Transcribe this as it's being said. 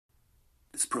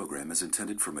This program is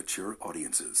intended for mature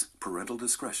audiences. Parental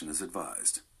discretion is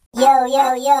advised. Yo,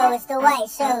 yo, yo, it's the White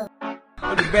Show.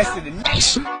 I'm the best in the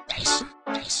nation.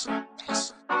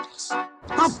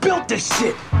 I built this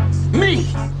shit. Me.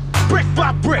 Brick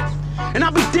by brick. And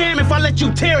I'll be damned if I let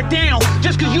you tear it down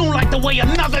just because you don't like the way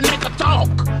another nigga talk.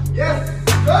 Yes,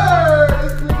 sir.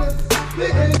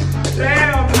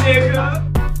 Damn,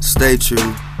 nigga. Stay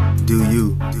true. Do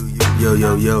you. Yo,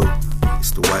 yo, yo.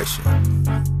 It's the White Show.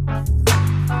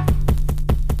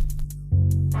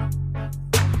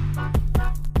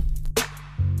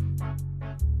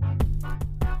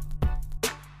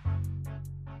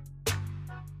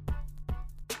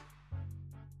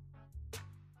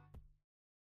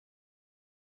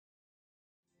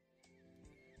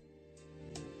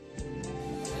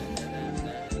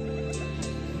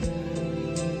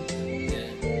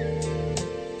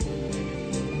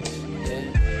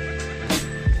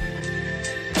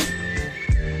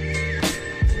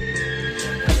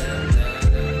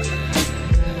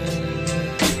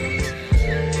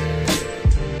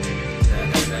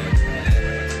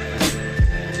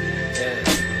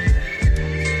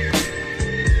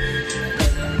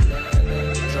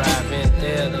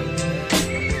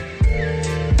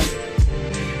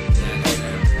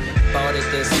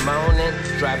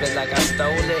 Drive it like I stole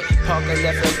it. Park it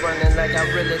left and running like I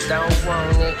really don't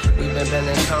want it. We been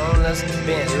bending corners,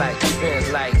 bent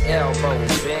like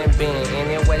elbows. Bend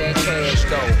anywhere that cash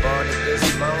go. Bought it this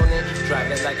morning.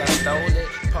 Drive it like I stole it.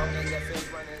 Park it left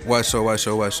and running. White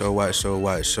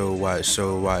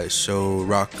Show,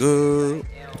 rock good.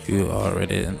 You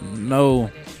already know.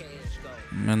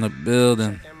 I'm in the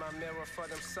building.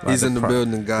 He's in the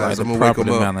building, guys. Like I'm gonna wake him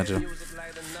property up. manager.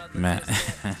 Man.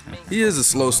 He is a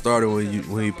slow starter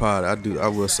when he pod. I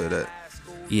will say that.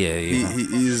 Yeah. He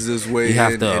eases his way You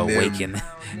have in, to and then awaken.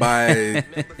 By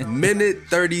minute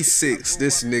 36,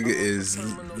 this nigga is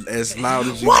as loud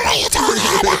as you. What are you talking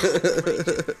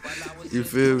about? You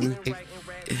feel me?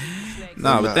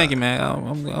 No, but thank you, man.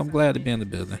 I'm glad to be in the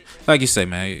building. Like you say,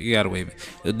 man, you gotta wait.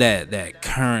 That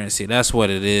currency, that's what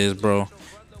it is, bro.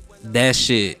 That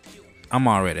shit, I'm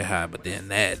already high, but then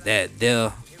that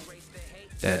there.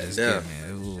 That is good,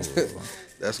 man.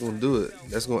 That's gonna do it.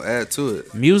 That's gonna add to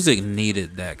it. Music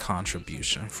needed that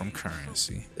contribution from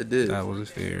Currency. It did. That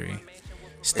was very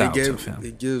stout of him.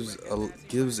 It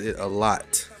gives it a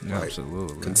lot.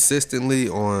 Absolutely. Like, consistently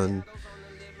on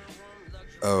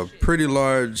a pretty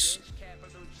large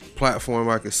platform,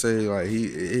 I could say like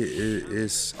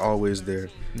it's always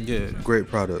there. Yeah. Great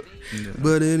product. Yeah.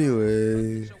 But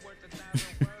anyway,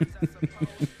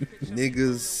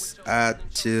 niggas out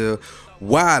here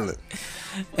wildin'.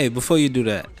 Hey, before you do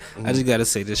that, I just gotta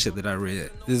say this shit that I read.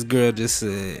 This girl just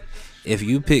said, if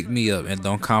you pick me up and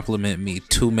don't compliment me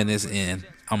 2 minutes in,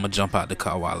 I'm gonna jump out the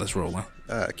car while it's rolling.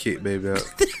 Kick baby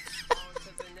out.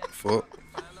 Fuck.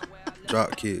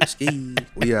 Drop kick. Ski.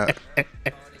 We out.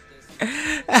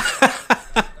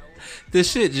 This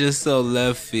shit just so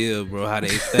left field, bro. How they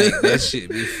think that shit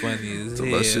be funny as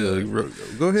hell.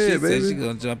 Go ahead, she baby. Said she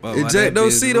gonna jump out. Eject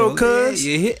those seat, though, cuz.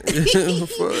 Yeah, hit.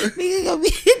 Nigga gonna be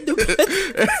hitting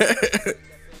the.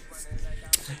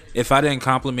 If I didn't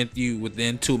compliment you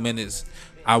within 2 minutes,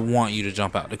 I want you to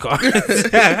jump out the car.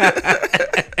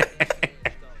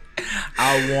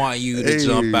 I want you to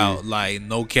jump out, like,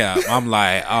 no cap. I'm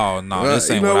like, oh no, this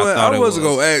ain't what I thought it was. I wasn't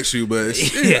gonna ask you, but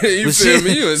yeah, you but feel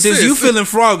me? You since you feeling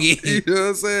froggy, you know what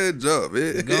I'm saying? Jump,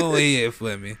 man. Go ahead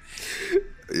for me.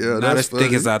 Yeah, not as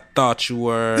thick as I thought you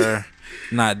were.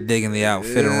 Not digging the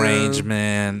outfit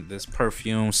arrangement. This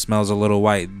perfume smells a little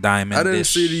white diamond. I didn't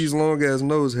see these long ass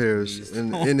nose hairs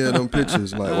in any of them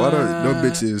pictures. Like, why don't them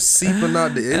bitches seeping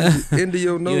out the end of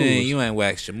your nose? You ain't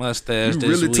waxed your mustache. You this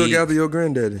really week. took after your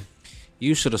granddaddy.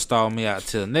 You should have stalled me out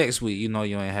till next week. You know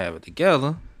you ain't have it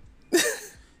together.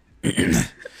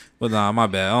 But nah, my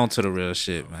bad. On to the real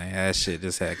shit, man. That shit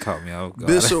just had caught me off guard.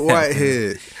 Bishop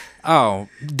Whitehead. Oh,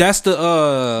 that's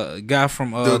the guy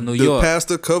from New York. The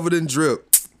pastor covered in drip.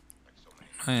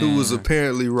 Man. Who was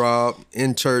apparently robbed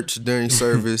in church during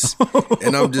service.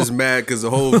 And I'm just mad because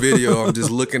the whole video, I'm just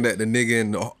looking at the nigga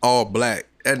in all black.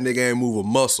 That nigga ain't move a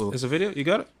muscle. It's a video? You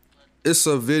got it? It's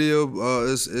a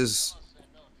video. It's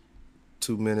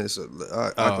 2 minutes.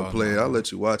 I can play it. I'll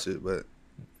let you watch it, but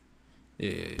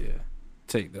yeah.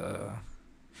 Take the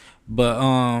but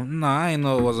no, I ain't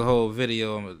know it was a whole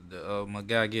video of my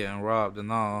guy getting robbed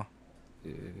and all.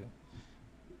 Yeah.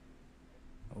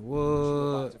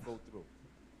 What?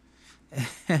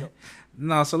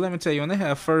 No, so let me tell you, when they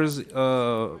had first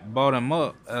bought him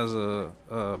up as a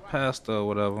pastor or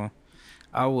whatever,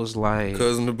 I was like,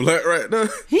 Cousin the Black right there.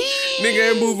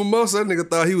 Nigga ain't moving muscle. That nigga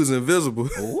thought he was invisible.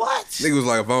 What? Nigga was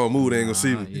like, if I don't move, they ain't gonna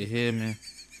see me. You hear me?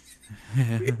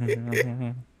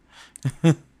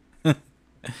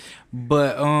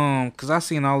 But cause I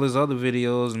seen all his other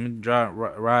videos and me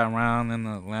riding around in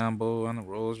the Lambo and the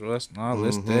Rolls Royce and all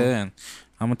this there, and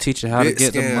I'm gonna teach you how to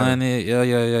get the money.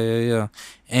 Yeah.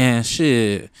 And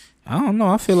shit, I don't know.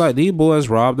 I feel like these boys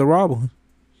robbed the robber.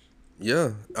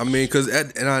 Yeah, I mean, cause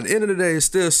at the end of the day, it's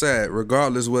still sad,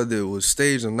 regardless whether it was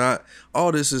staged or not.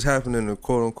 All this is happening in a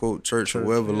quote unquote church or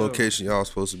whatever location y'all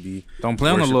supposed to be. Don't play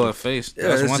on the Lord's face. Yeah,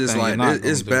 That's it's one just thing like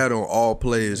it's bad on all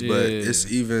players, but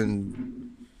it's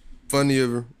even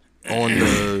funnier on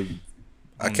the.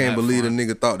 I can't believe the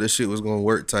nigga thought this shit was gonna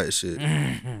work type shit.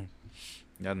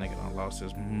 That nigga done lost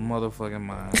his motherfucking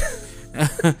mind.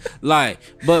 Like,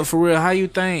 but for real, how you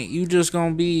think you just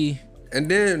gonna be? And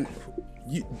then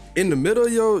you in the middle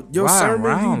of your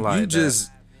sermon, you just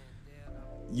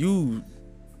you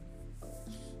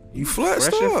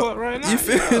flexed up right now. You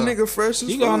feel nigga fresh as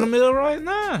You fuck. got in the middle right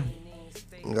now.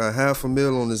 Got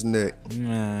 $500,000 on his neck.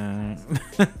 Man.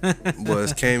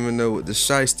 Boys came in there with the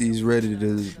shiesties ready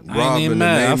to rob I ain't in the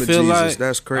mad. name of Jesus.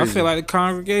 That's crazy. I feel like the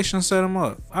congregation set him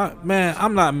up.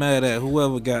 I'm not mad at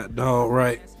whoever got dog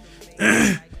right.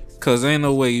 Cause ain't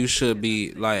no way you should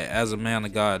be like as a man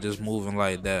of God just moving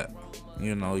like that.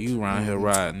 You know, you around here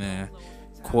riding in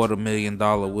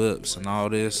 $250,000 whips and all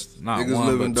this. Not niggas one,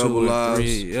 living but double two or lives.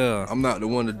 three. Yeah. I'm not the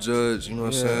one to judge, you know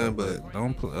what I'm saying? But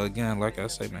don't again, like I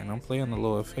say, man, don't play in the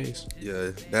Lord's face. yeah,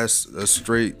 that's a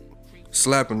straight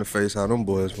slap in the face how them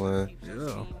boys playing.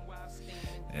 Yeah.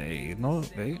 Hey, you know,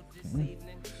 hey.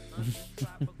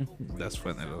 That's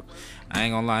funny though. I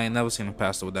ain't gonna lie, I ain't never seen a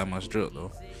pastor with that much drip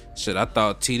though. Shit, I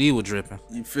thought TD was dripping.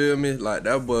 You feel me? Like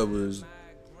that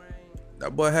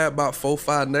boy had about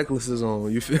 4-5 necklaces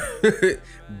on. You feel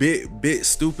big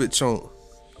stupid chunk.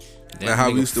 Like how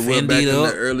we used to wear back in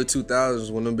the early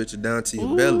 2000s when them bitches down to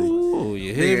your belly. Ooh,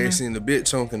 you hear Nigga me? ain't seen the big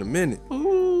chunk in a minute.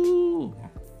 Ooh.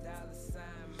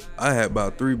 I had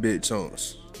about 3 big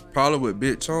chunks. Problem with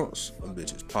big chunks, them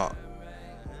bitches pop.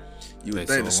 You would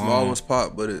think the small ones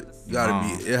pop, but it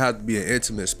had to be an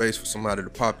intimate space for somebody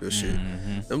to pop your shit.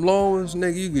 Them long ones,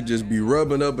 nigga, you could just be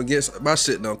rubbing up against. My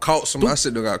shit done caught some. My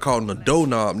shit done got caught in a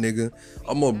doorknob, nigga.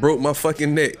 Almost broke my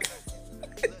fucking neck.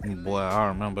 Boy, I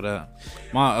remember that.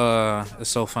 My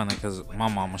it's so funny because my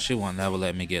mama, she wouldn't never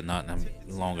let me get nothing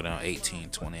longer than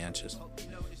 18, 20 inches.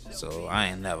 So I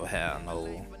ain't never had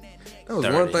no. That was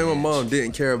one thing my mom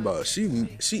didn't care about.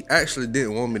 She actually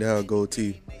didn't want me to have a gold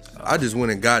teeth. I just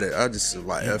went and got it. I just said,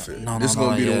 like, F it. This is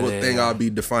going to be the one thing I'll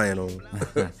be defiant on.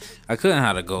 I couldn't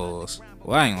have the goals.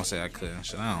 Well, I ain't going to say I couldn't.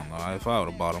 Shit, I don't know. If I would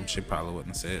have bought them, she probably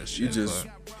wouldn't have said shit. You just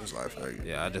was like,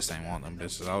 yeah, I just ain't want them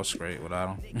bitches. I was straight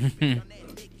without them.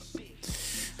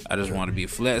 I just want to be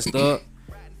flexed up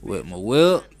with my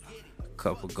whip,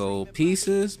 couple gold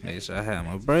pieces, make sure I have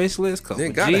my bracelets, couple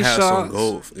G-Shocks. Gotta have some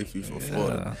gold if you from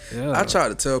Florida. Yeah. I tried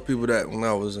to tell people that when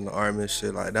I was in the army and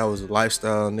shit, like that was a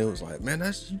lifestyle, and it was like, man,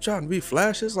 that's you trying to be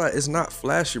flashy. It's like, it's not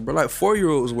flashy, bro. Like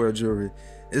 4-year-olds wear jewelry.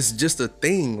 It's just a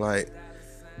thing. Like,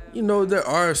 you know, there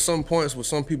are some points where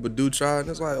some people do try, and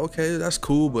it's like, okay, that's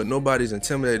cool, but nobody's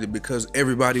intimidated because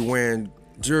everybody wearing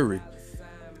jewelry.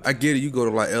 I get it. You go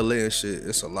to like LA and shit,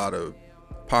 it's a lot of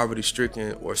poverty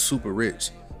stricken or super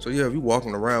rich. So yeah, if you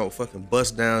walking around with fucking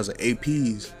bust downs and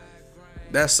APs,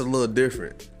 that's a little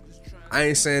different. I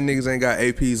ain't saying niggas ain't got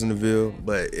APs in the Ville,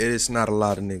 but it's not a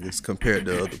lot of niggas compared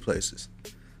to other places.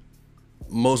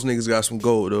 Most niggas got some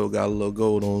gold though, got a little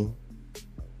gold on them,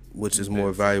 which is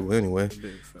more valuable anyway.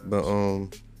 But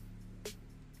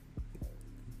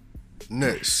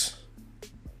next.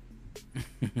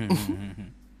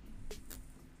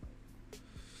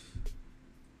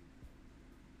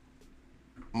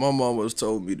 My mom was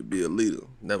told me to be a leader,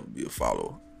 never be a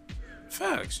follower.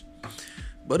 Facts.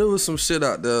 But it was some shit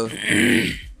out there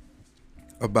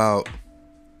about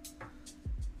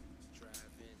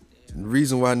the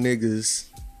reason why niggas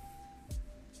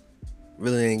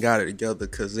really ain't got it together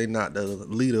because they not the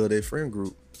leader of their friend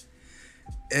group.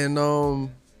 And I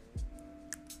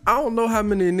don't know how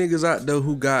many niggas out there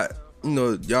who got, you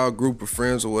know, y'all group of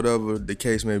friends or whatever the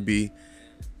case may be.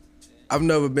 I've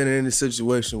never been in any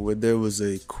situation where there was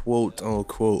a quote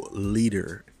unquote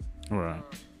leader. Right.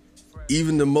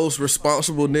 Even the most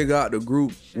responsible nigga out the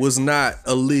group was not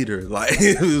a leader. Like,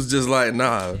 it was just like,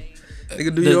 nah,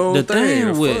 nigga, do your own thing. The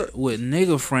thing with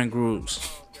nigga friend groups,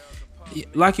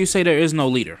 like you say, there is no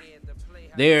leader.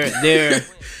 That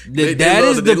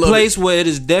is the place where it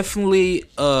is definitely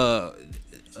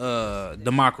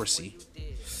democracy.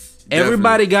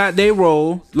 Everybody got their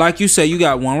role. Like you say, you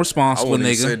got one responsible nigga. I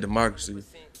wouldn't say democracy.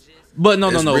 But no,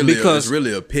 really because it's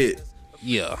really a pit.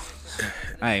 Yeah.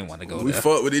 I ain't want to go We there.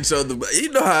 fuck with each other, but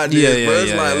you know how it is, bro.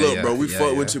 It's like, look, bro, we yeah,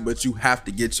 fuck with you, but you have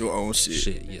to get your own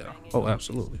shit. Yeah. Oh,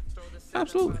 absolutely.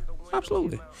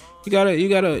 You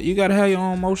gotta have your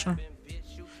own motion.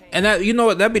 And that, you know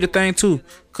what, that be the thing too.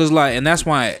 Cause like, and that's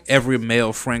why every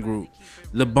male friend group,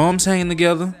 the bums hang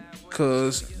together.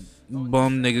 Cause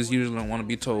bum niggas usually don't want to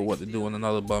be told what to do, and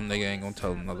another bum nigga ain't gonna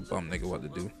tell another bum nigga what to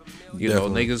do. You know,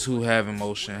 niggas who have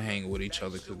emotion hang with each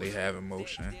other because they have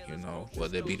emotion. You know,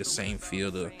 whether it be the same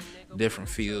field or different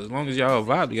fields, as long as y'all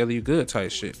vibe together, you good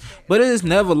type shit. But it is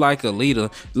never like a leader,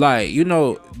 like, you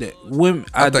know, that women.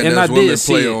 I think that's women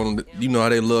play on. You know how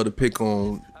they love to pick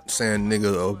on saying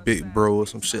nigga or big bro or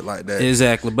some shit like that.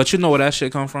 Exactly, but you know where that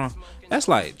shit come from? That's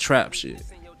like trap shit,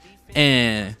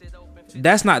 and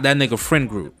that's not that nigga friend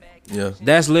group. Yeah,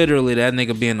 that's literally that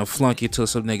nigga being a flunky to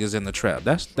some niggas in the trap.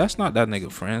 That's not that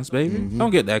nigga friends, baby.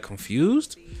 Don't get that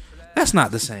confused. That's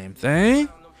not the same thing.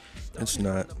 It's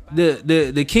not.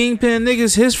 The kingpin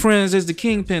niggas, his friends is the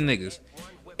kingpin niggas.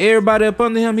 Everybody up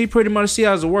under him, he pretty much see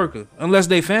as a worker, unless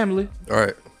they family. All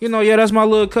right. You know, yeah, that's my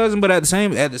little cousin, but at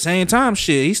the same time,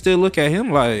 shit, he still look at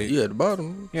him like at the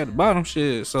bottom. Yeah, at the bottom,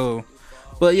 shit. So,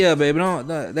 but yeah, baby, don't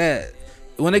that.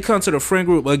 When it comes to the friend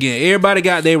group, again, everybody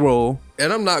got their role.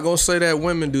 And I'm not gonna say that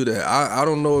women do that. I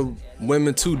don't know if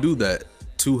women too do that.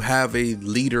 To have a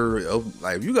leader of,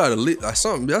 like, you got a lead, like,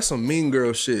 something that's some mean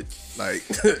girl shit. Like,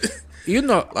 you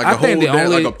know, like I a think whole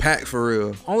like a pack for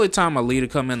real. Only time a leader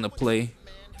come into play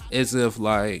is if,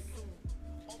 like,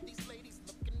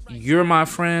 you're my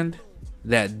friend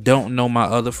that don't know my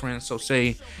other friends. So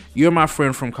say you're my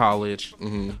friend from college.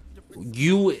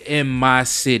 You in my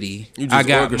city. I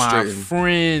got my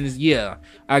friends. Yeah,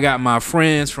 I got my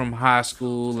friends from high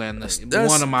school and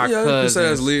one of my cousins.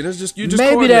 That's just you. Just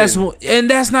maybe that's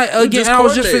not again. I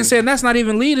was just finna say that's not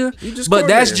even leader. But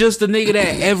that's just the nigga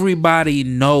that everybody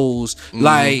knows.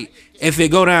 Like, if it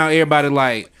go down, everybody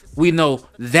like, we know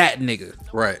that nigga.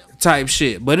 Right. Type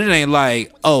shit. But it ain't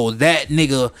like, oh, that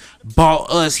nigga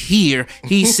bought us here.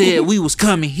 He said we was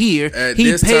coming here.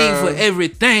 He paid for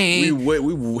everything.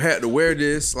 We had to wear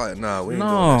this. Like, nah, we ain't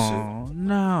doing that shit.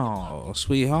 No,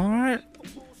 sweetheart.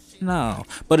 No.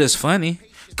 But it's funny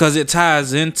because it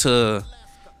ties into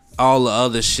all the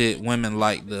other shit women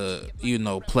like to, you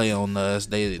know, play on us.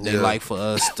 They like for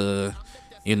us to,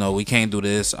 you know, we can't do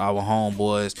this. Our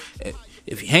homeboys.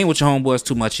 If you hang with your homeboys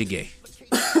too much, you're gay.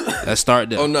 Let's start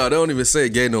there. Oh no, they don't even say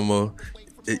gay no more.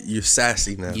 You're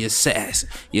sassy now. You're sassy.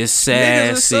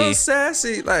 Niggas are so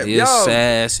sassy. Like, you're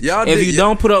sassy. Y'all if you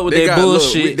don't put up with their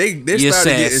bullshit, they you're started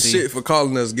sassy. getting shit for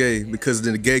calling us gay because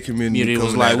then the gay community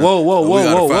was like, whoa, we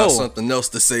gotta find something else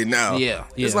to say now. Yeah.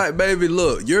 It's like, baby,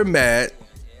 look, you're mad.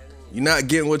 You're not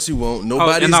getting what you want.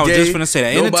 Nobody's gay. And I was just gonna say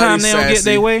that. Anytime they don't get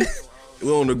their way, we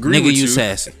don't agree with you. Nigga, you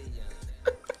sassy.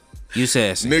 You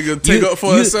sassy. Nigga, take up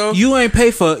for yourself. You ain't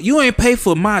pay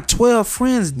for my 12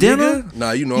 friends dinner. Nigga?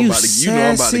 Nah, I'm about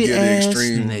to give an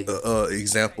extreme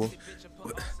example.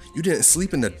 You didn't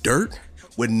sleep in the dirt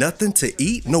with nothing to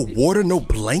eat, no water, no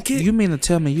blanket. You mean to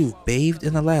tell me you bathed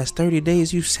in the last 30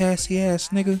 days? You sassy ass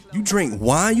nigga. You drink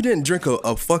wine? You didn't drink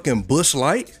a fucking Bush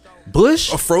Light?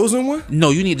 Bush? A frozen one? No,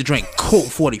 you need to drink Colt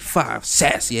 45.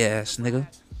 Sassy ass nigga.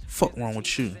 Fuck wrong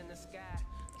with you?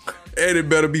 And it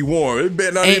better be warm. It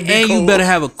better not even be cold. And you better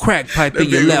have a crack pipe in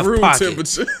your left room pocket.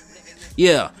 Temperature.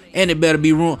 Yeah, and it better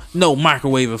be room. No,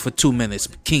 microwave it for 2 minutes.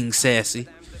 King sassy.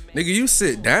 Nigga, you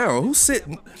sit down. Who's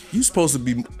sitting? You supposed to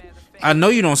be. I know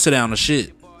you don't sit down to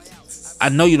shit.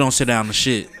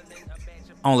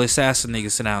 Only sassy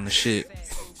niggas sit down to shit.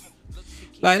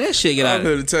 Like, that shit get out. I'm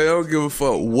here to tell you, I don't give a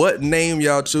fuck what name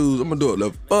y'all choose. I'm gonna do what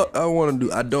the fuck I want to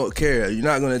do. I don't care. You're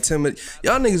not gonna intimidate.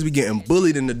 Y'all niggas be getting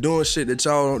bullied into doing shit that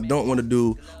y'all don't want to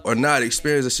do or not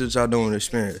experience the shit y'all don't want to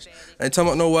experience. I ain't talking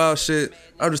about no wild shit.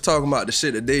 I'm just talking about the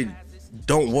shit that they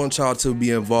don't want y'all to be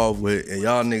involved with, and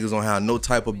y'all niggas don't have no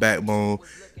type of backbone.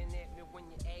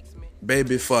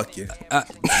 Baby, fuck you.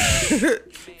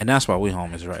 And that's why we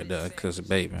homies right there. Cause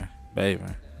baby.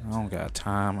 I don't got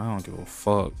time. I don't give a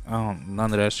fuck.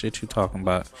 None of that shit you talking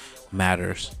about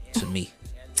matters to me.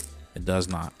 It does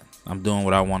not. I'm doing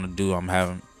what I want to do.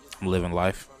 I'm living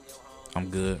life.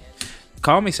 I'm good.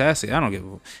 Call me sassy. I don't give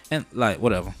a fuck. And like,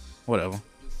 whatever.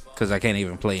 Cause I can't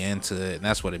even play into it. And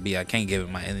that's what it be. I can't give it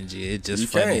my energy. It's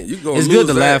just funny. It's good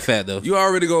to laugh at though. You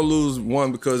already gonna lose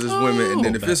one because it's women, and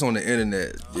then if it's on the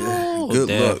internet, good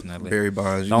definitely. luck, Barry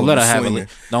Bonds. Don't let her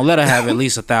have at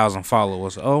least 1,000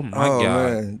 followers. Oh my god.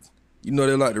 Man. You know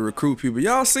they like to recruit people.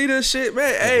 Y'all see this shit,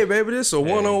 man? Hey, baby, this a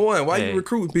one-on-one. Why you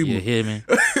recruiting people? You hear me?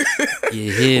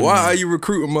 You hear me? Why are you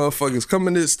recruiting motherfuckers? Come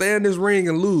in this, stay in this ring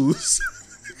and lose.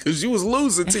 Cause you was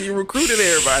losing till you recruited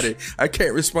everybody. I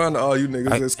can't respond to all you niggas.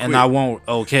 That's quick. And I won't.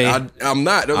 Okay, I'm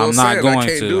not. That's what I'm not saying. going I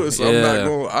can't to. do it. So Yeah. I'm not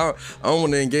going. I don't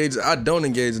want to engage. I don't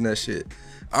engage in that shit.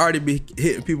 I already be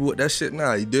hitting people with that shit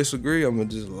now. You disagree? I'm gonna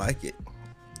just like it.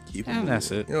 Keep it. And that's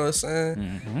it. You know what I'm saying?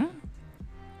 Mm-hmm.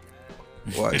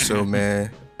 White show,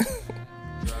 man.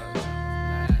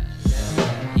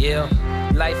 Yeah,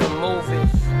 life a movie.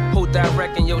 Who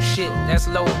directing your shit? That's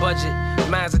low budget.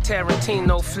 Mine's a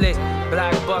Tarantino flick.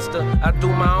 Blockbuster. I do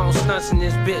my own stunts in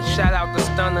this bitch. Shout out the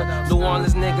stunner. New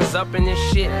Orleans niggas up in this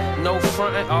shit. No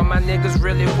frontin'. All my niggas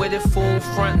really with it. Full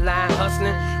front line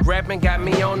hustling. Rapping got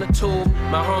me on the tube.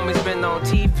 My homies been on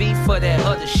TV for that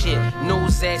other shit.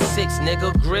 News at 6,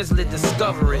 nigga. Grizzly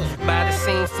discover it. By the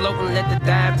scene floating, let the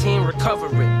dive team recover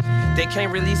it. They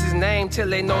can't release his name till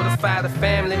they notify the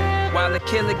family. While the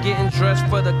killer getting dressed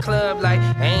for the club like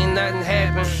ain't nothing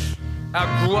happened. I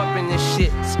grew up in this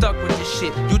shit, stuck with this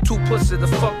shit. You too pussy to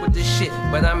fuck with this shit,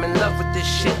 but I'm in love with this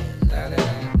shit.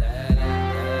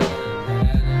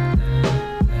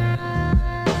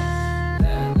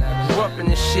 Grew up in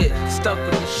this shit, stuck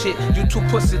with this shit. You too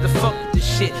pussy to fuck with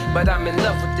this shit, but I'm in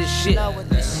love with this shit.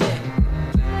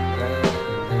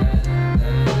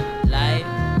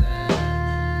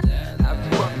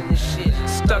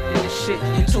 Stuck in this shit,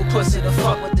 you too pussy to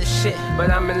fuck with this shit, but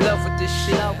I'm in love with this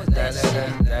shit.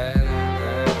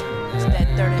 It's that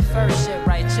 31st shit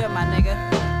right here, my nigga.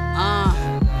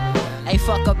 Hey,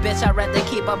 fuck a bitch, I'd rather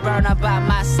keep a burner by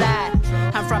my side.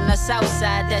 I'm from the south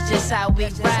side, that's just how we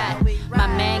ride. My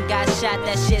man got shot,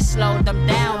 that shit slowed him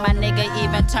down. My nigga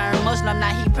even turned Muslim,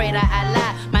 now he pray to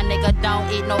Allah. My nigga don't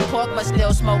eat no pork, but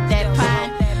still smoke that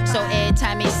pine. So every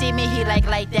time he see me, he like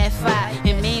that fire.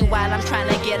 And meanwhile, I'm trying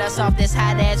to get us off this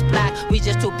hot ass block. We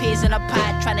just two peas in a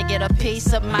pot, trying to get a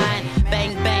piece of mind.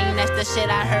 Bang bang, that's the shit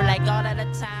I heard like all of the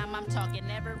time. I'm talking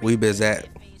every. We biz at.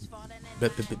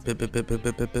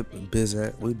 Biz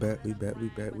at. We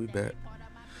back.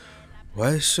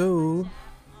 White show.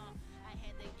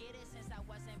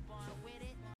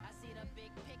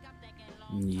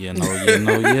 You know.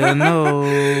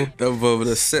 That brother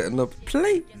that's setting up a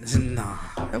plate. Nah.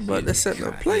 That brother that's setting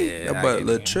up a plate. That brother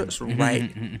little trips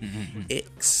right.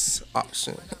 X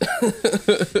option.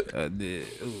 I did.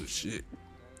 Oh shit.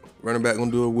 Running back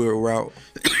gonna do a wheel route.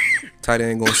 Tight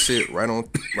end gonna sit right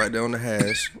there on the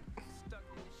hash.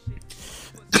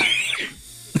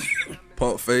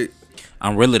 Pump fake.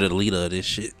 I'm really the leader of this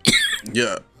shit.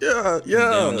 Yeah. They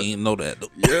don't even know that though.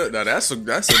 Yeah, now that's a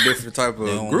different type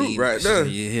of group right there.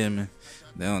 You hear me?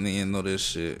 They don't even know this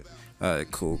shit. All right,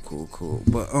 cool.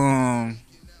 But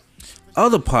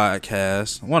other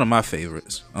podcasts, one of my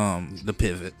favorites, The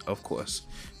Pivot, of course.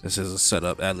 This is a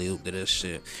setup alley-oop to this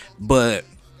shit. But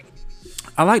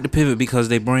I like The Pivot because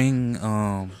they bring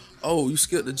Oh, you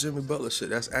skipped the Jimmy Butler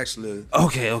shit. That's actually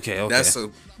okay.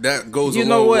 That goes. You along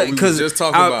know with what? we Because was just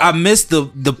talking about. I missed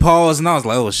the pause and I was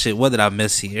like, oh shit, what did I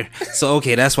miss here? So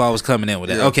okay, that's why I was coming in with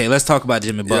that. Yeah. Okay, let's talk about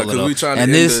Jimmy Butler. because we trying to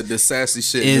and end this the sassy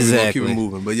shit. exactly. And we're gonna keep it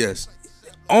moving. But yes,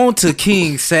 on to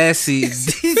King Sassy. No,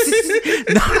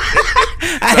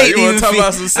 I so hate you to want even to talk feed,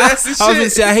 about some sassy I was gonna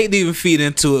shit? say I hate to even feed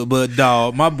into it, but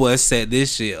dog, my boy set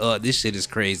this shit up. This shit is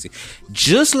crazy.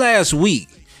 Just last week,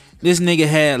 this nigga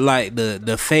had like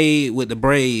the fade with the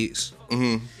braids,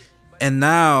 and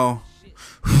now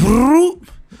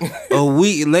a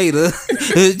week later,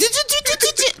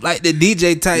 like the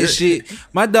DJ type shit,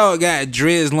 my dog got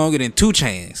dreads longer than 2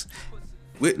 Chainz.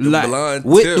 With the Like blonde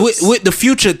with tips. the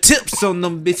future tips on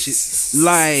them bitches,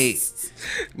 like.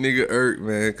 Nigga Irk,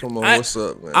 man. Come on, what's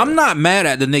up, man? I'm not mad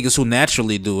at the niggas who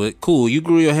naturally do it. Cool, you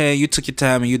grew your hair, you took your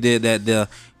time, and you did that there.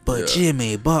 But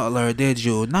Jimmy Butler, did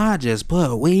you not just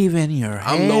put weave in your hair?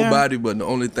 I'm nobody, but the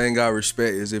only thing I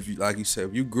respect is if you, like you said,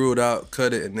 if you grew it out,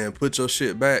 cut it, and then put your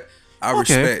shit back. I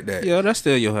respect that. Yeah, that's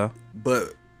still your hair.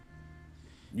 But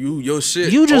your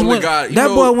shit. You just only went. got, That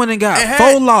boy went and got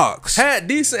 4 locks. Had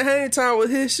decent hang time with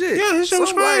his shit. Yeah, his shit was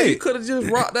Somebody great. could have just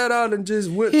rocked that out and just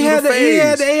went He through had the the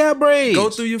phase. AI braids. Go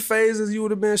through your phases, you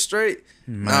would have been straight.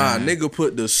 Nah, nigga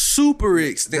put the super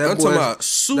extension. I'm talking about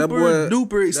super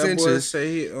duper extensions.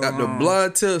 Got the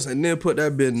blonde tips and then put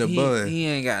that bit in the bun. He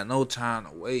ain't got no time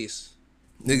to waste.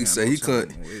 Nigga say he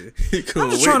couldn't. He couldn't I'm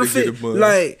just wait trying to to get fit, the bun.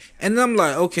 like, and I'm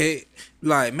like, okay,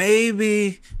 like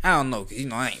maybe I don't know, 'cause, you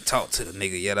know, I ain't talked to the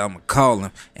nigga yet. I'ma call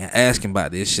him and ask him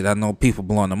about this shit. I know people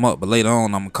blowing him up, but later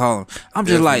on I'ma call him. I'm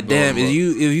just like, damn, if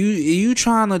you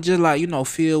trying to just like, you know,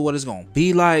 feel what it's gonna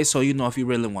be like, so you know if you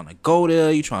really want to go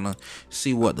there, you trying to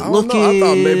see what the look is. I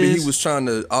thought maybe he was trying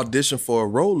to audition for a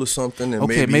role or something, and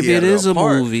Okay, maybe it is a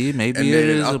part. movie. Maybe And it then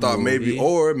is I a thought movie.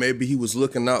 maybe he was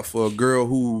looking out for a girl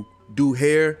who do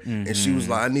hair, and she was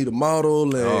like, I need a model,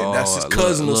 and that's his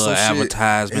cousin or some shit.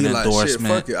 Advertisement, and he endorsement.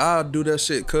 Like, shit, fuck it, I'll do that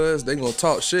shit, cuz they gonna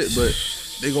talk shit, but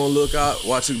they gonna look out,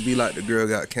 watch it be like the girl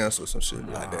got cancer or some shit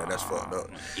like that. That's fucked up.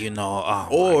 You know, oh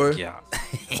or, my God.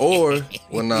 or,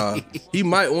 well, he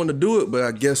might want to do it, but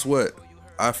I guess what?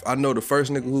 I know the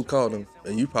first nigga who called him,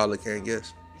 and you probably can't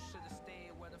guess.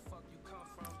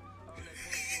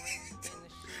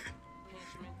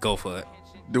 Go for it.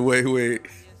 The wait.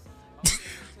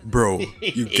 Bro,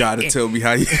 you gotta tell me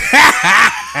how you.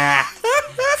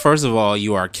 First of all,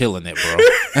 you are killing it, bro.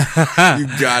 You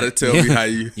gotta tell me how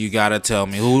you. You gotta tell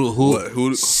me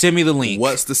who. Send me the link.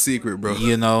 What's the secret, bro?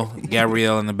 You know,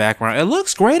 Gabrielle in the background. It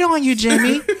looks great on you,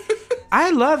 Jimmy. I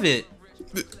love it.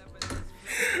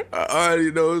 I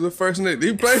already know the first nigga.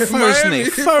 He played First Miami.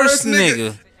 nigga. First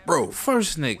nigga. Bro,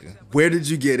 First nigga. where did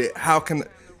you get it? How can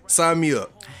sign me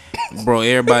up? Bro,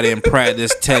 everybody in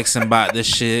practice texting about this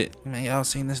shit. Man, y'all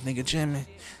seen this nigga Jimmy?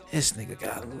 This nigga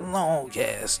got long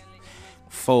ass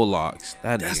faux locks.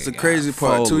 That's the crazy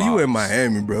part too. You in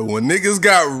Miami, bro. When niggas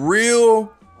got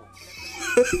real.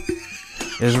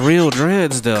 There's real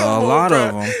dreads though. A lot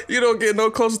of them. You don't get no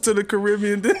closer to the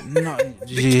Caribbean than No,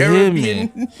 you hear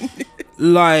me?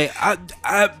 Like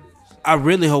I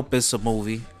really hope it's a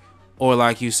movie. Or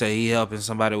like you say, he helping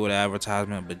somebody with an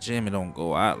advertisement, but Jimmy don't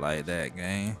go out like that,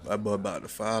 gang. My boy about to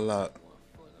file out.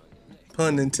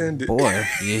 Pun intended. Boy,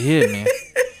 you hear me?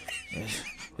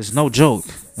 It's no joke.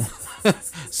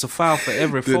 It's a file for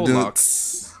every faux lock.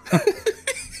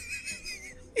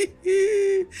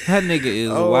 That nigga is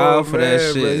wild for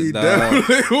that shit,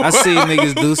 dog. I see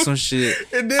niggas do some shit.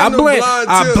 I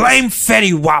blame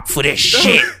Fetty Wap for this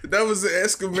shit. That was an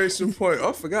exclamation point.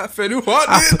 I forgot Fetty Wap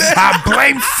did that. I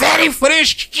blame Fetty for this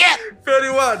shit.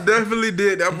 Fetty Wap definitely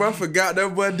did that, bro. I forgot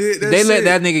that boy did that They shit. let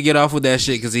that nigga get off with that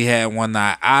shit because he had one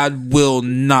night. I will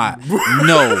not.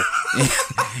 No.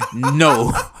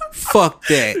 No. Fuck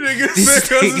that. Nigga said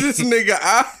because of this nigga,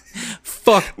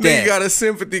 fuck that. Nigga got a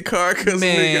sympathy card because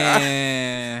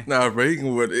nigga, nah, bro, he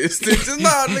can wear the extensions.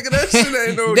 Nah, nigga, that shit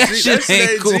ain't no that G. Shit That shit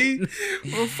ain't cool. G.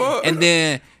 Well, fuck.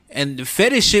 And the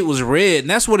fetish shit was red, and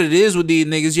that's what it is with these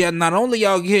niggas. Yeah, not only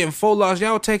y'all getting faux locks,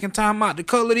 y'all taking time out to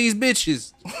color these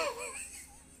bitches.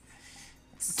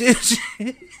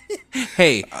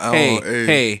 Hey,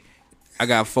 I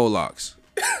got faux locks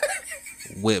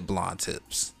with blonde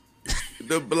tips.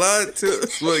 The blonde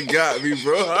tips what got me,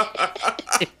 bro.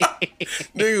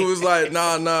 Nigga was like,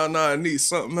 nah, I need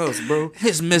something else, bro.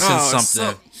 It's missing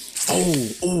something.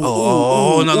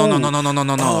 No.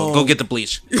 Go get the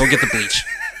bleach. Go get the bleach.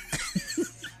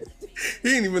 He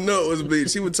didn't even know it was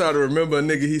bleach. He would try to remember a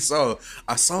nigga he saw.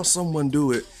 I saw someone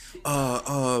do it.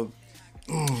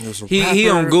 He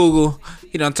on Google.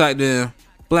 He done typed in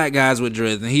black guys with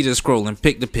dreads, and he just scrolling,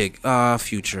 pick the pick.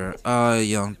 Future,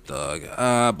 Young Thug,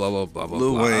 blah blah blah blah.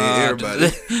 Lil Wayne, everybody.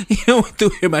 He went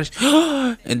through everybody,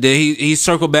 and then he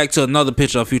circled back to another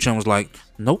picture of Future and was like,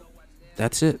 "Nope,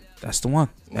 that's it. That's the one.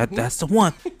 That's the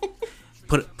one.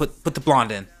 Put the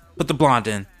blonde in. Put the blonde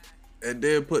in." And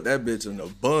then put that bitch in a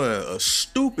bun, a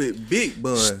stupid big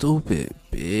bun. Stupid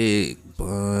big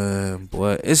bun,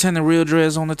 boy. Is any real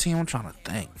dreads on the team? I'm trying to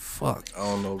think. Fuck. I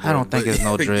don't know, bro. I don't think there's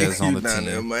no dreads on the down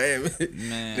there in team. Miami.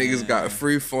 Man. Niggas got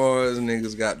free falls,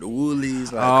 niggas got the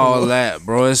woolies. Like, All that,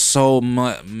 bro. It's so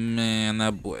much. Man,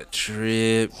 that boy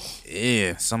Trip.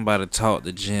 Yeah, somebody talk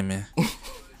to Jimmy.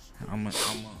 I'm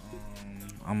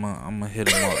gonna hit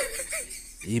him up.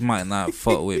 He might not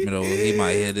fuck with me though. He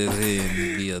might hear this here and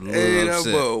be a little hey, upset.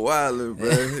 that boy Wilder, bro.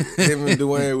 Him and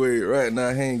Dwayne Wade right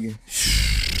now hanging.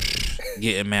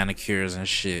 Getting manicures and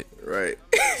shit. Right.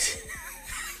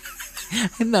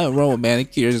 Ain't nothing wrong with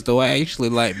manicures though. I actually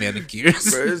like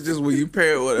manicures. Bro, it's just when you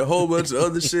pair it with a whole bunch of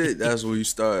other shit, that's when you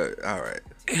start. All right.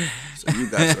 So you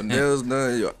got your nails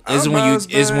done, your eyebrows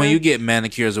done. It's when you get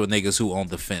manicures with niggas who on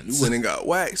the fence. You went and got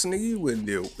wax,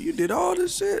 nigga. You did all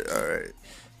this shit. All right.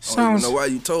 I don't Sounds. even know why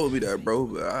you told me that, bro.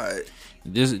 But all right.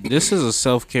 This is a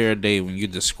self-care day. When you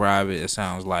describe it, it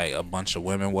sounds like a bunch of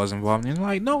women was involved. And you're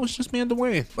like, no, it's just me and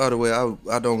Dwayne. By the way,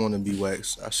 I don't want to be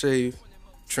waxed. I shave,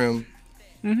 trim.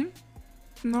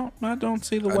 No, I don't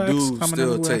see the wax I do coming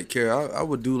still anywhere. take care. I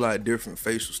would do like different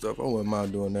facial stuff. I wouldn't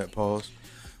mind doing that, pause.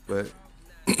 But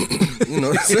you know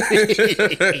what I'm saying?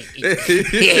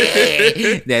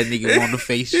 That nigga want to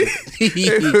face you.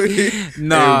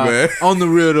 Nah, Hey, on the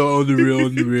real though, on the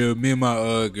real. Me and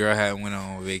my girl had went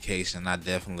on vacation. I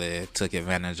definitely took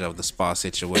advantage of the spa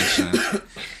situation.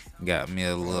 Got me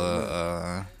a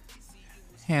little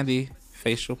handy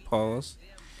facial pause,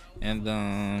 and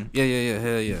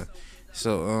hell yeah.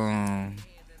 So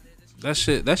That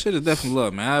shit is definitely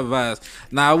love, man. I advise.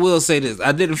 Now I will say this: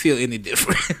 I didn't feel any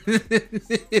different.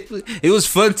 It was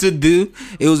fun to do.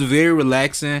 It was very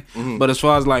relaxing. But as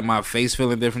far as like my face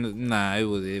feeling different, nah, it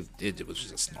was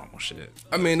just normal shit.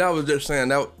 I mean, I was just saying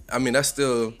that. I mean, that's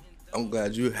still. I'm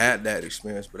glad you had that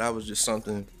experience, but that was just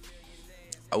something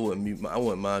I wouldn't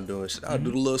mind doing. Shit, I'd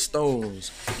do the little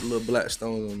stones, the little black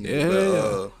stones on me.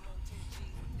 Yeah.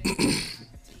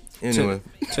 Anyway,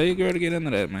 tell your girl to get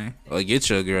into that, man. Or get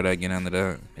your girl to get into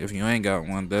that. If you ain't got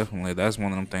one, definitely. That's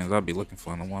one of them things I'll be looking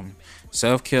for in a woman.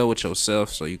 Self-care with yourself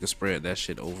so you can spread that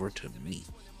shit over to me.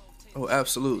 Oh,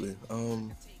 absolutely.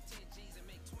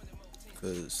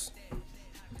 Because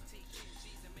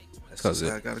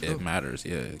it matters,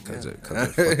 yeah. Because it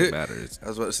fucking matters. I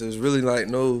was about to say, there's really like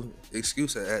no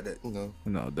excuse at that, you know.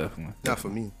 No, definitely. Not for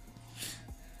me.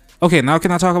 Okay, now can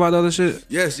I talk about the other shit?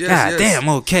 Yes. God damn,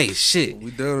 okay, shit.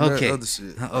 We done with that other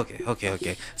shit.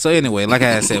 Okay. So anyway, like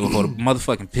I had said before, the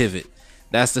motherfucking Pivot.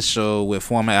 That's the show with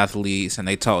former athletes, and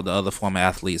they talk to other former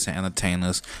athletes and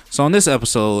entertainers. So in this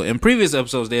episode, in previous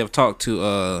episodes, they have talked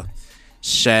to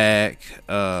Shaq,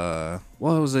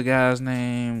 what was the guy's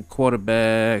name?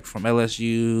 Quarterback from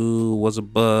LSU, was a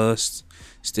bust.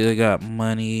 Still got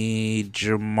money.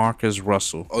 Jamarcus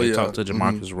Russell. They talked to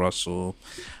Jamarcus Russell.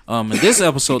 In this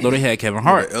episode, though, they had Kevin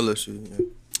Hart. LSU, yeah.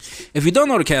 If you don't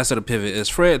know the cast of the Pivot, it's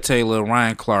Fred Taylor,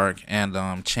 Ryan Clark,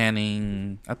 and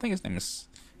Channing. I think his name is.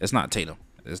 It's not Tatum.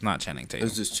 It's not Channing Tatum.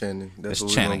 It's just Channing. It's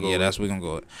Channing. Yeah, that's what we're gonna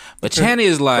go with. But Channing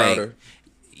is like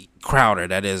Crowder.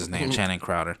 That is his name, Channing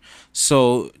Crowder.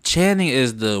 So Channing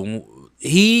is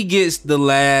he gets the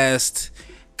last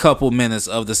couple minutes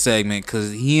of the segment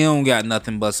because he don't got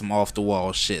nothing but some off the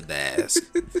wall shit to ask.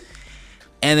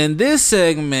 And in this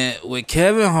segment with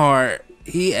Kevin Hart,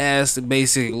 he asked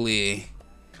basically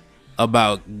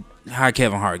about how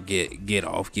Kevin Hart get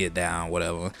off, get down,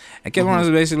 whatever. And Kevin Hart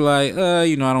is basically like,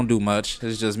 I don't do much.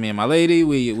 It's just me and my lady.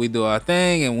 We do our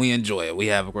thing and we enjoy it. We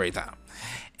have a great time.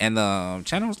 And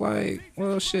Channing was like,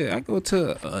 well, shit, I go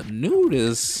to a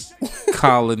nudist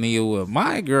colony with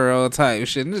my girl type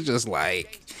shit. And it's just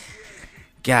like,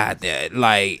 God, that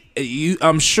like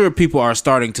I'm sure people are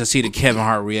starting to see the Kevin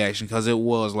Hart reaction because it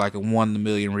was like a 1 in a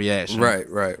million reaction. Right.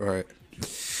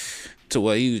 To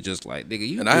where he was just like, nigga,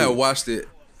 you. And I had watched it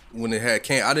when it had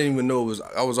came. I didn't even know it was.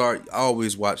 I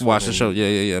always watch the show.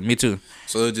 Yeah. Me too.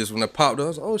 So it just when it popped up, I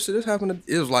was like, oh shit, this happened.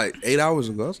 It was like 8 hours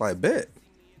ago. I was like, bet.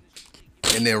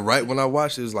 And then right when I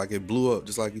watched it was like it blew up,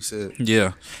 just like you said.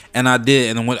 Yeah, and I did.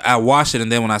 And then when I watched it,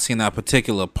 and then when I seen that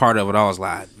particular part of it, I was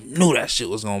like, I knew that shit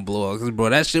was gonna blow up. Cause bro,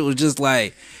 that shit was just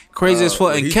like crazy as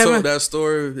fuck. And he Kevin told that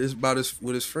story about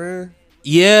with his friend.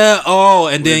 Yeah. Oh,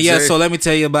 and then Jay. So let me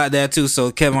tell you about that too.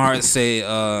 So Kevin Hart say,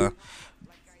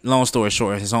 long story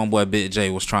short, his homeboy Big J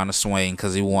was trying to swing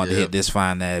because he wanted to hit this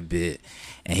fine that bit,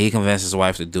 and he convinced his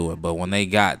wife to do it. But when they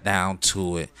got down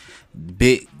to it,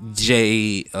 Big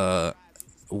J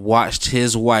watched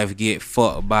his wife get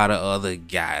fucked by the other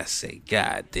guy. Say,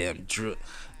 goddamn,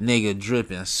 nigga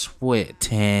dripping sweat,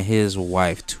 tearing his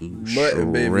wife to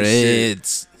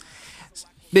shreds.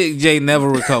 Big J never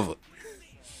recovered.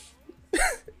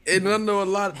 And I know a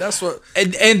lot. That's what.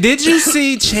 And did you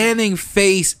see Channing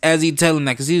face as he telling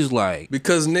that? Because he was like,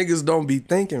 because niggas don't be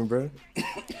thinking, bro.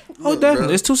 Oh, definitely.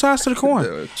 There's two sides to the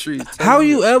coin. How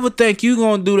you ever think you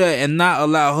gonna do that and not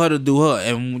allow her to do her?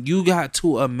 And you got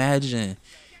to imagine,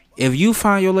 if you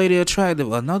find your lady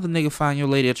attractive, another nigga find your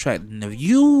lady attractive. And if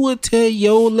you would tear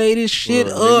your lady shit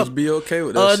up, be okay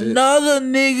with that another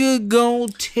nigga gonna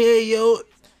tear your.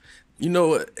 You know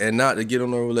what? And not to get on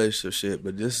no relationship shit,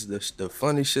 but this is the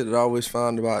funny shit that I always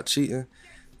found about cheating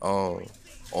on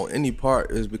any part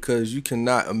is because you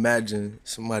cannot imagine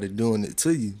somebody doing it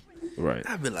to you. Right.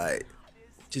 I'd be like,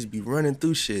 just be running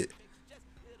through shit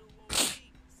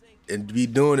and be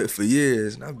doing it for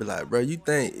years. And I'd be like, bro, you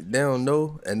think they don't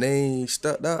know and they ain't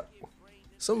stuck up?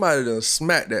 Somebody done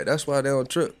smack that. That's why they don't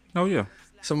trip. Oh, yeah.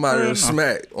 Somebody done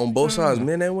smack on both sides,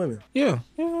 men and women. Yeah.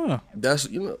 That's,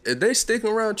 if they sticking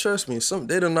around, trust me,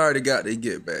 they done already got their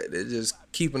get back. They're just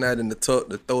keeping that in the tuck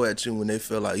to throw at you when they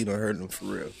feel like you done hurt them for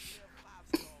real.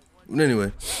 But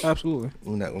anyway. Absolutely.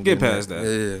 We're not gonna get past that.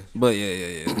 Yeah. But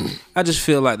yeah. I just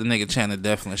feel like the nigga Channing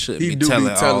definitely shouldn't be telling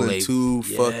all too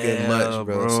fucking much,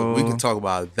 bro. So we can talk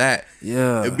about that.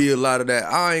 Yeah. It'd be a lot of that.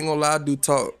 I ain't gonna lie, I do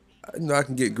talk. I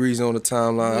can get greasy on the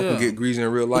timeline. I can get greasy in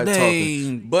real life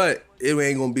talking. But it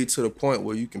ain't gonna be to the point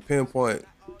where you can pinpoint.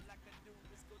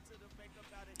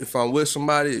 If I'm with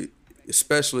somebody,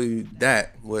 especially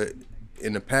that, what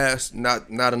in the past, not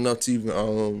enough to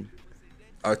even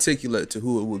articulate to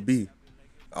who it would be.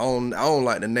 I don't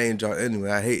like the name drop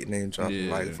anyway. I hate name dropping.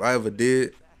 Yeah. Like if I ever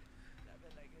did,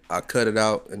 I cut it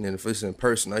out, and then if it's in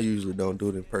person, I usually don't do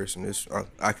it in person.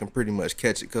 I can pretty much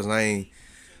catch it because I ain't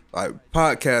like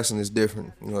podcasting is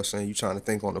different. You know what I'm saying? You trying to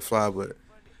think on the fly, but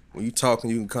when you talking,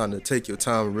 you can kind of take your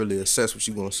time and really assess what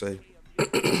you gonna say.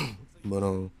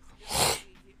 But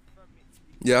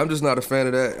yeah, I'm just not a fan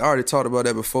of that. I already talked about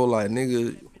that before. Like, nigga,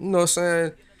 you know what I'm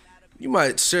saying? You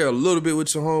might share a little bit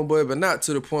with your homeboy, but not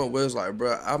to the point where it's like,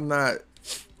 bro, I'm not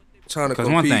trying to compete. Because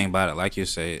one thing about it, like you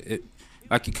say,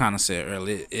 like you kind of said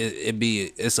earlier,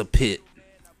 it's a pit.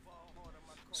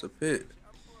 It's a pit.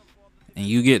 And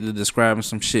you get to describing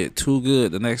some shit too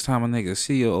good. The next time a nigga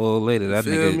see your old lady, that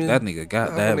nigga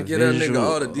got that visual. I'm gonna get that nigga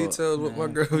all the details what my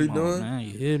girl be doing. Man,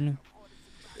 you hear me?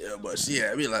 Yeah, but she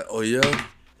had me like, oh yeah.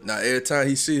 Now every time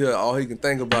he see her, all he can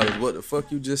think about is what the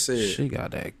fuck you just said. She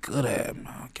got that good ass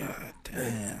mouth. God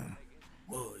damn.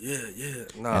 Oh yeah.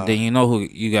 Nah. And then you know who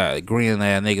you got green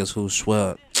ass niggas who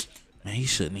swear, man, he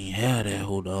shouldn't even have that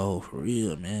whole dog for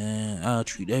real, man. I'll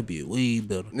treat that bitch way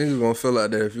better. Niggas gonna feel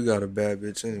like that if you got a bad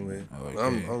bitch anyway.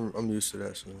 Okay. I'm used to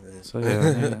that shit. So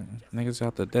yeah, niggas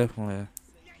out there definitely.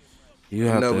 You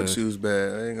never choose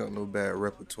bad. I ain't got no bad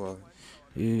repertoire.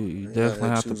 You definitely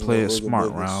have to play it smart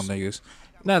around niggas.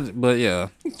 But yeah,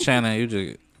 Shannon, you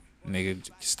just nigga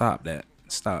stop that.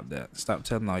 Stop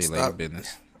telling all your lady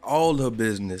business. All her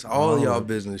business, all y'all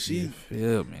business. She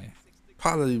feel me.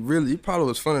 Probably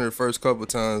was funny the first couple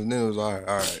times, and then it was all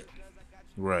right.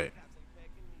 Right.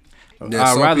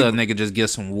 I'd rather a nigga just get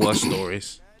some war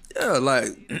stories. Yeah, like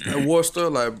a war story,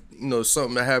 like, you know,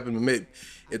 something that happened to me.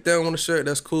 If they don't want to share it,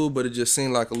 that's cool, but it just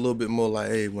seemed like a little bit more like,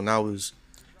 hey, when I was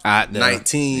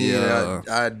 19,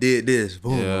 I did this.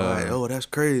 Boom. Yeah. Like, oh, that's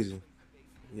crazy.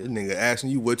 This nigga asking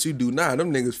you what you do now.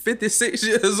 Them niggas 56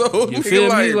 years old. You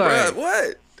feel me? Like,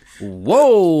 what?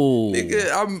 Whoa.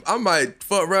 Nigga, I might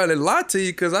fuck around and lie to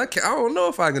you because I don't know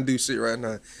if I can do shit right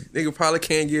now. Nigga probably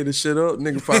can't get the shit up.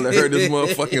 Nigga probably hurt this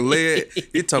motherfucking leg.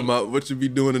 He talking about what you be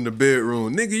doing in the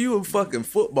bedroom. Nigga, you a fucking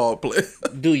football player.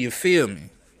 Do you feel me?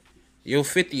 Your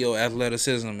 50-year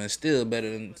athleticism is still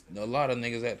better than a lot of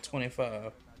niggas at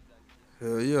 25.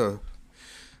 Hell yeah.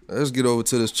 Let's get over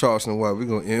to this Charleston White. We're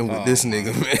going to end with this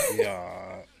nigga, man.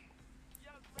 Yeah.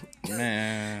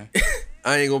 Man.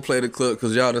 I ain't going to play the clip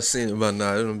because y'all done seen it by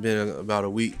now. It done been about a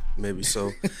week, maybe so.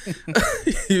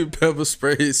 You pepper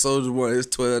sprayed Soldier One. It's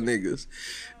 12 niggas.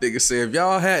 Nigga said, if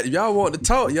y'all want to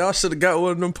talk, y'all should have got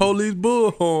one of them police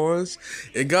bullhorns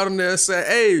and got them there and said,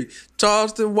 hey,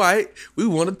 Charleston White, we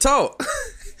want to talk.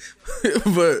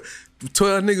 But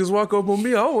 12 niggas walk up on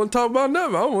me, I don't want to talk about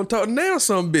nothing. I want to talk now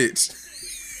some bitch.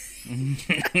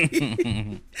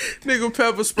 Nigga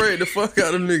pepper sprayed the fuck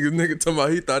out of niggas. Nigga talking about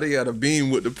he thought he had a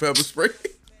beam with the pepper spray.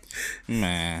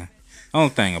 Man, only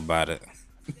thing about it,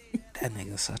 that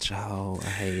nigga such a hoe. I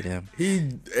hate him.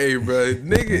 Hey bro,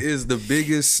 nigga is the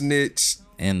biggest snitch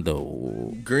in the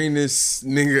greenest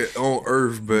nigga on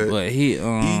earth, but he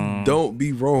don't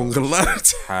be wrong a lot of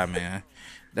times. Hi man,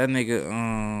 that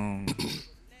nigga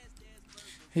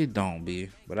he don't be,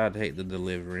 but I'd hate the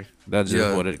delivery. That's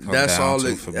just what it comes down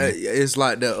to for me. It's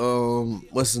like that.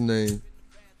 What's his name?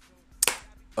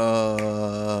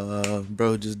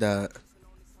 Bro just died.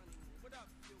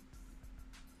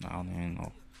 I don't even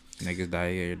know. Niggas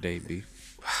die every day, B.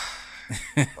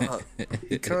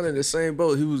 He kind of in the same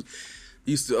boat. He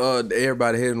used to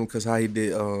everybody hated him because how he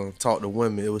did talk to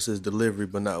women. It was his delivery,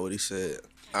 but not what he said.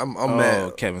 I'm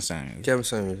mad. Kevin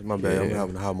Samuels. My bad. Yeah. I'm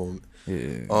having a high moment.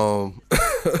 Yeah.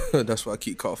 That's why I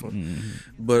keep coughing. Mm-hmm.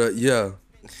 But yeah,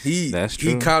 he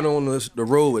kind of on the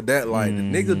road with that. Like the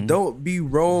nigga don't be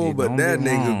wrong, but that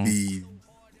nigga be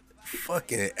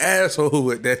fucking asshole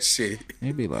with that shit.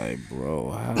 He be like, bro,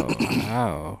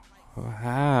 how,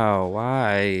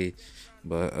 why?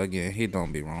 But again, he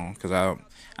don't be wrong because I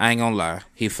ain't gonna lie.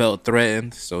 He felt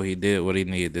threatened, so he did what he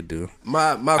needed to do.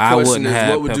 My question is,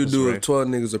 what would you do if 12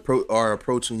 niggas are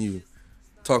approaching you,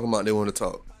 talking about they want to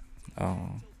talk?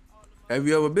 Have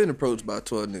you ever been approached by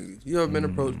 12 niggas? You ever been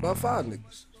approached by 5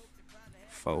 niggas?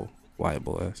 4 white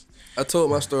boys. I told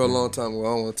my story a long time ago. I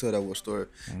don't want to tell that one story.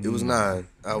 It was 9.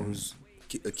 I was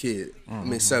a kid. I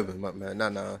mean 7. My man,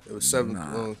 not 9. It was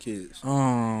 7 kids.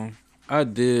 I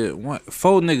did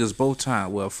 4 niggas both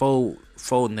times. Well, 4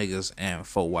 niggas and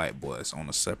 4 white boys on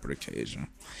a separate occasion.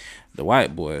 The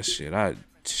white boys shit, I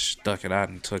stuck it out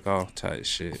and took off type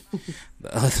shit.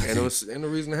 The other and it was ain't no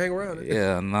reason to hang around.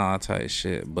 Yeah, nah, type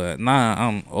shit. But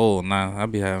I'm old now. I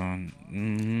be having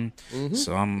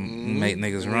so I'm make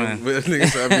niggas run.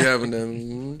 Niggas I be having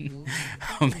them.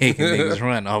 I'm making niggas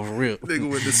run off real. Nigga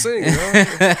with the sing, huh?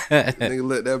 Nigga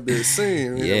let that bitch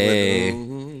sing. Yeah.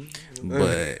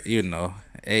 But you know,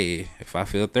 hey, if I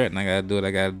feel threatened, I gotta do what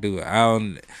I gotta do. I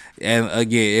don't, and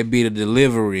again, it be the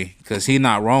delivery, cause he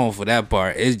not wrong for that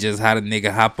part. It's just how the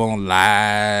nigga hop on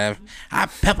live. I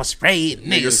pepper sprayed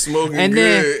niggas, smoking and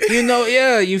good.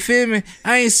 then you feel me?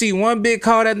 I ain't see one bit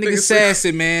call that nigga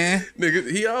sassy, man. Nigga,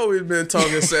 he always been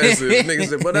talking sassy. Nigga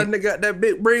said, but that nigga got that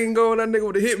big brain going. That nigga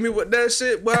would have hit me with that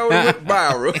shit, boy. I would have went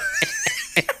viral.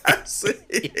 I said,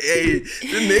 hey,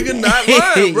 the nigga not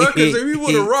lying, bro. Because if he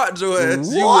would have rocked your ass,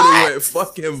 you would have went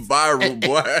fucking viral,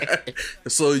 boy.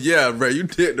 So yeah, bro, you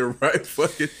did the right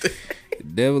fucking thing.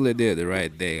 Definitely did the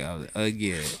right thing.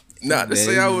 Again, not to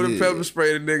say I would have pepper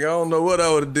sprayed a nigga. I don't know what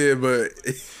I would have did, but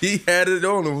he had it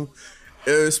on him.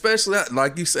 Especially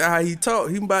like you said, how he talk.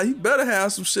 He better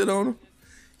have some shit on him.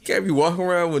 He can't be walking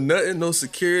around with nothing, no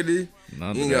security.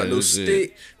 None he ain't got no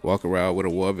stick. Walk around with a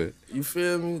woman. You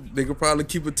feel me? They could probably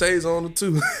keep a taser on him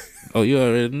too. Oh, you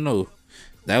already know.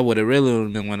 That would have really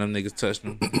been when them niggas touched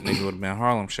him. Nigga would have been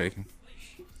Harlem shaking.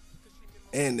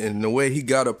 And the way he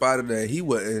got up out of there, he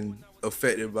wasn't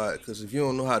affected by it. Because if you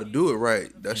don't know how to do it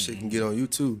right, that shit can get on you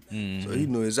too. So he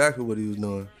knew exactly what he was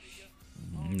doing.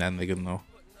 That nigga know.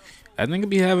 That nigga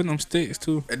be having them sticks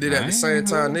too. And then at the same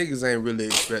time, niggas ain't really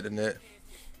expecting that.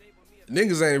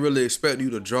 Niggas ain't really expecting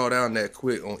you to draw down that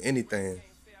quick on anything.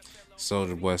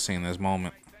 Soulja Boy seen this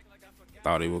moment.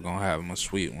 Thought he was gonna have him a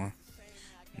sweet one.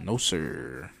 No,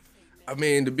 sir. I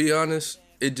mean, to be honest,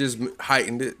 it just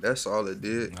heightened it. That's all it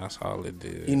did. That's all it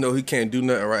did. You know, he can't do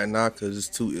nothing right now because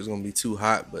it's gonna be too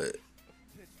hot. But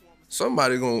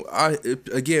somebody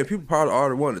again, people probably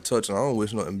already want to touch him. I don't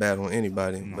wish nothing bad on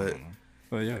anybody. But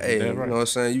yeah, hey, right. you know what I'm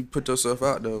saying? You put yourself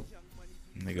out there.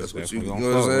 Niggas That's what you gonna know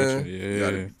what I'm saying?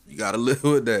 Yeah. You gotta live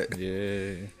with that.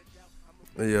 Yeah.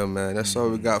 But yeah, man, that's all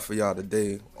we got for y'all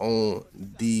today on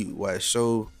The White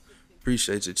Show.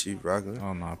 Appreciate you, Chief Rocker.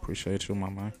 Oh no, I appreciate you, my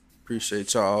man.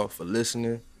 Appreciate y'all for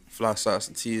listening. Fly Socks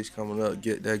and Tees coming up.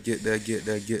 Get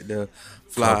that.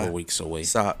 Fly Couple weeks away.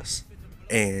 Socks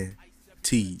and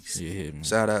Tees. You hit me.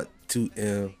 Shout out to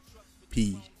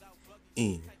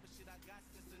MPN.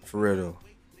 For real though.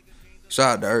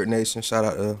 Shout out to Earth Nation. Shout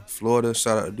out to Florida.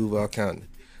 Shout out to Duval County.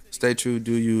 Stay true,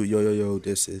 do you, yo,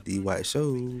 this is The White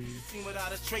Show.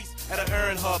 Without a trace, at a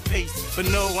earn her pace.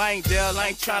 But no, I ain't there, I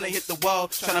ain't trying to hit the wall.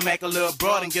 Trying to make a little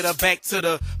broad and get her back to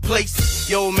the place.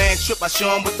 Yo, man, trip, I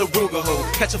show him with the Ruger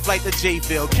hoe. Catch a flight to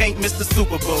Jayville, can't miss the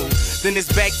Super Bowl. Then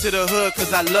it's back to the hood,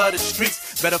 cause I love the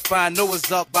streets. Better find Noah's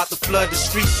Ark, about to flood the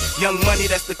streets. Young Money,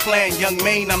 that's the clan. Young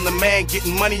Maine, I'm the man.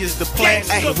 Getting money is the plan.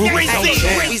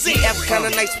 Easy F kinda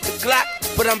nice with the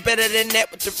Glock, but I'm better than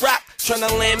that with the rock.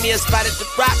 Tryna land me a spot at the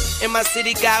rock. In my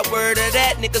city, got word of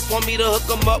that. Niggas want me to hook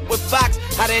 'em up with Fox.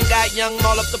 I done got young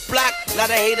all up the block. Lot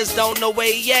of haters don't know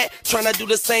where he at. Tryna do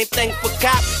the same thing for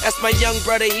cop. That's my young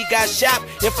brother, he got shot.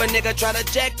 If a nigga try to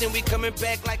jack, then we coming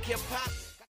back like hip hop.